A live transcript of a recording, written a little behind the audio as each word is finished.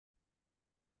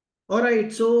All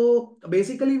right. So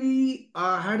basically, we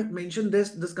had mentioned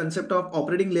this concept of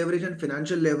operating leverage and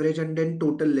financial leverage, and then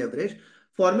total leverage.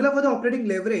 Formula for the operating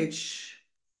leverage.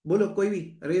 बोलो कोई भी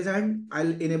raise hand.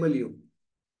 I'll enable you.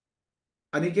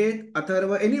 Aniket,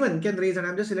 Atharva, anyone can raise hand.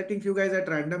 I'm just selecting few guys at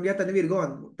random. Yeah, Tanvir, go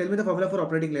on. Tell me the formula for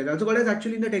operating leverage. Also called as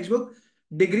actually in the textbook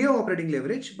degree of operating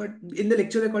leverage, but in the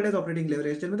lecture they called as operating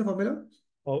leverage. Tell me the formula.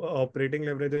 Operating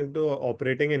leverage into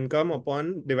operating income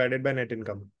upon divided by net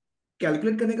income.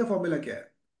 Calculate करने का formula क्या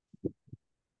है?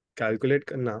 Calculate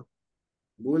करना.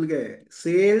 भूल गए.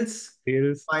 Sales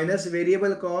Sales, minus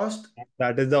variable cost.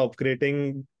 that is the operating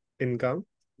income.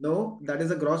 No, that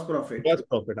is a gross profit. Gross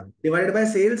profit. Divided by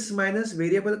sales minus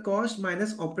variable cost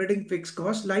minus operating fixed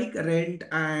cost like rent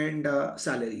and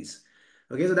salaries.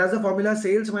 Okay, so that's the formula: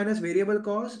 sales minus variable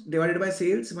cost divided by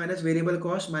sales minus variable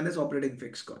cost minus operating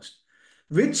fixed cost.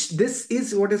 Which this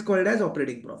is what is called as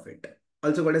operating profit,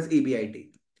 also called as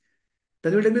EBIT.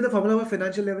 Then you tell me the formula for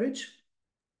financial leverage.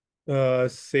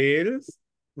 Sales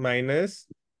minus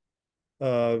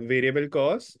variable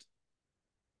cost,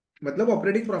 मतलब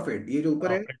operating profit, ये जो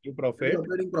ऊपर है operating that is profit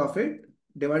operating profit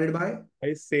divided by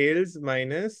by sales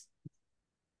minus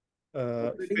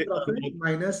operating profit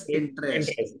minus interest.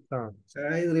 interest.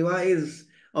 Guys, revise. Yes.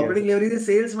 Operating leverage is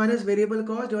sales minus variable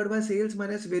cost divided by sales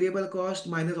minus variable cost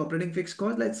minus operating fixed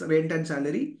cost like rent and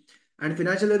salary. And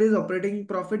financial leverage is operating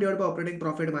profit divided by operating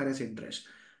profit minus interest.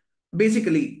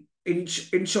 Basically, in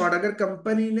short, अगर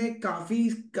company ने काफी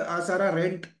सारा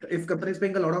rent, if company is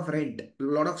paying a lot of rent,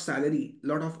 lot of salary,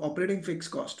 lot of operating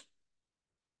fixed cost,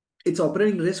 its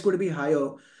operating risk would be higher,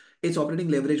 its operating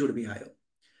leverage would be higher.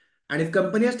 And if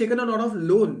company has taken a lot of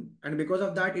loan and because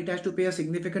of that it has to pay a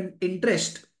significant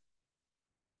interest,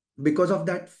 because of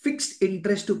that fixed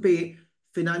interest to pay,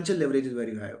 financial leverage is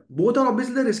very high. Both are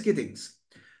obviously the risky things.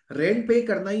 Rent पे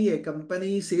करना ही है,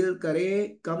 company cell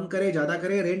करे कम करे ज्यादा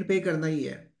करे, rent पे करना ही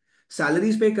है,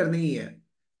 सैलरीज पे करनी ही है,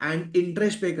 एंड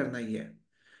इंटरेस्ट पे करना ही है.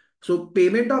 So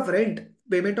payment of rent,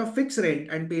 payment of fixed rent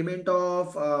and payment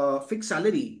of fixed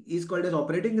salary is called as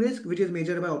operating risk, which is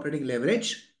measured by operating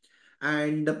leverage.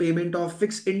 And the payment of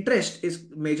fixed interest is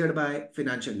measured by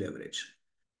financial leverage.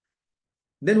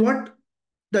 Then what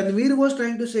Tanvir was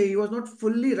trying to say, he was not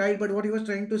fully right, but what he was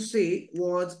trying to say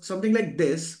was something like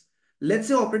this. Let's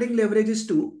say operating leverage is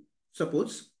 2,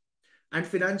 suppose, and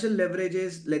financial leverage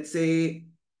is, let's say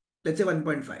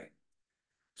 1.5.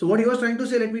 So what he was trying to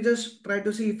say, let me just try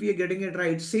to see if we are getting it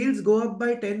right. Sales go up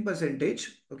by 10 percentage.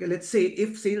 Okay, let's say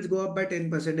if sales go up by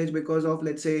 10 percentage because of,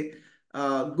 let's say,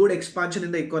 good expansion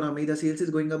in the economy, the sales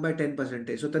is going up by 10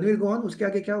 percentage. So Tanvir, go on. उसके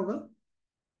आगे क्या होगा?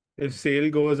 If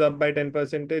sale goes up by 10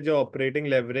 percentage, your operating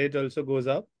leverage also goes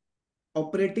up.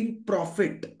 Operating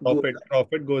profit goes Profit up.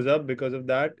 profit goes up because of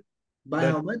that. By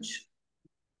The how much?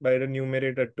 by the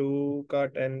numerator 2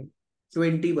 cut and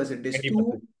 20 percentage. 2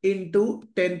 20%. into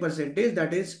 10 percentage,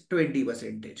 that is 20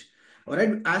 percentage. All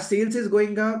right. As sales is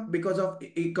going up because of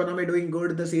economy doing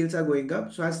good, the sales are going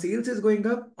up. So as sales is going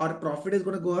up, our profit is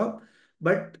going to go up,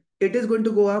 but it is going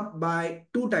to go up by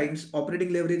 2 times.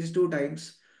 Operating leverage is 2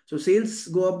 times. So sales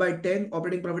go up by 10,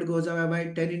 operating profit goes up by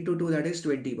 10 into 2, that is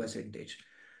 20 percentage.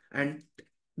 And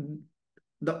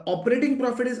the operating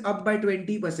profit is up by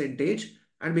 20 percentage,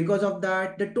 and because of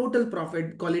that the total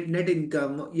profit, call it net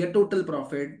income, your total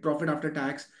profit, profit after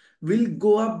tax, will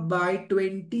go up by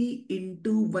 20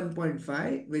 into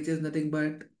 1.5, which is nothing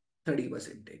but 30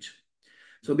 percentage.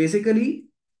 So basically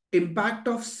impact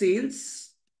of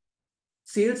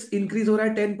sales increase हो रहा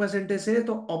है 10 percentage से,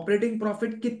 तो operating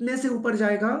profit कितने से ऊपर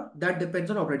जाएगा, that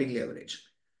depends on operating leverage.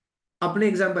 अपने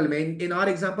एग्जांपल में, in our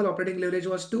example operating leverage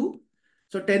was 2,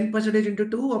 so 10 percentage into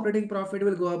 2, operating profit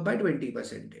will go up by 20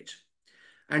 percentage.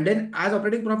 And then as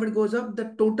operating profit goes up,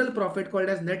 the total profit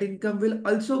called as net income will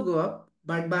also go up,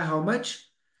 but by how much,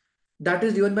 that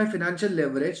is given by financial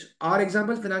leverage. Our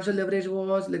example financial leverage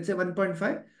was, let's say,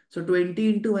 1.5, so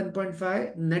 20 into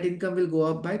 1.5, net income will go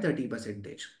up by 30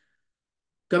 percentage.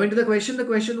 Coming to the question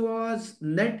was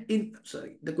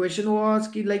the question was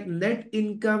ki like net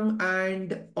income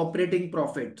and operating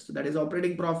profit. So that is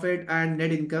operating profit and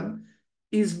net income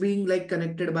is being like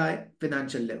connected by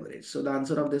financial leverage. So the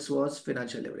answer of this was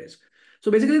financial leverage.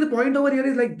 So basically the point over here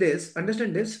is like this.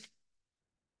 Understand this.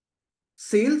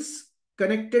 Sales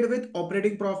connected with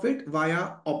operating profit via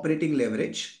operating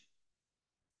leverage,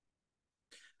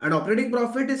 and operating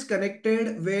profit is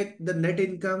connected with the net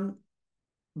income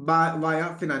via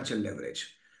financial leverage.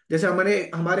 जैसे हमारे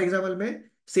हमारे example में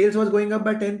sales was going up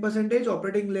by 10 percentage,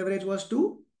 operating leverage was 2,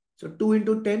 so 2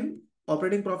 into 10,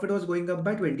 operating profit was going up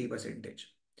by 20 percentage.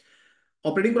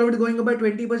 Operating profit going up by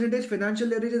 20 percentage, financial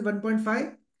leverage is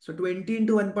 1.5, so 20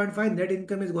 into 1.5, net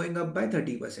income is going up by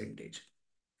 30 percentage.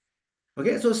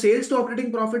 Okay, so sales to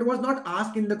operating profit was not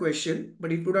asked in the question,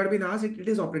 but it would have been asked, it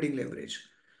is operating leverage.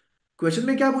 Question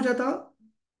में क्या पूछा था?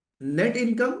 Net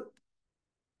income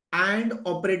and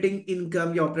operating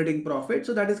income या operating profit.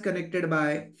 So that is connected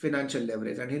by financial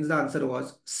leverage, and hence the answer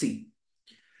was C.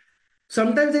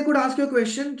 Sometimes they could ask you a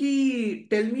question ki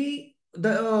tell me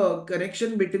the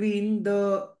connection between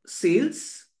the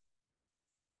sales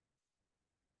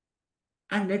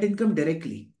and net income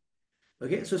directly.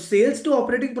 Okay, so sales to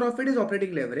operating profit is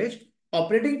operating leverage.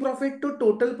 Operating profit to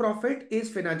total profit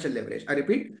is financial leverage. I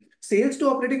repeat, sales to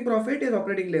operating profit is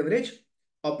operating leverage.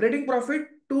 Operating profit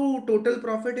to total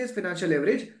profit is financial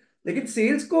leverage. लेकिन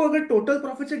sales को अगर total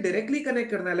profit से directly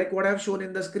connect करना है, like what I have shown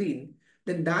in the screen,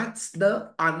 then that's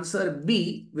the answer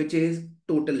B, which is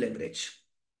total leverage.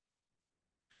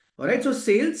 All right, so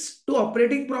sales to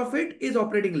operating profit is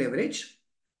operating leverage.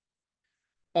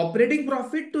 Operating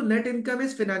profit to net income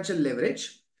is financial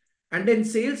leverage. And then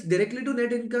sales directly to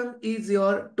net income is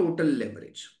your total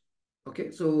leverage.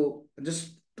 Okay, so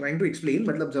just trying to explain,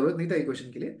 मतलब जरूरत नहीं था ये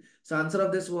question के लिए. So answer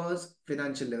of this was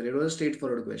financial leverage. It was a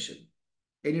straightforward question.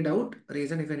 Any doubt? Raise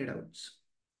hand if any doubts.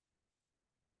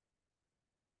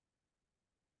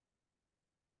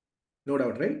 No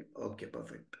doubt, right? Okay,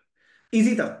 perfect.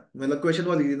 Easy था. मतलब question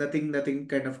was easy. Nothing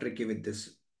kind of tricky with this.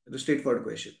 It was a straightforward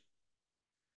question.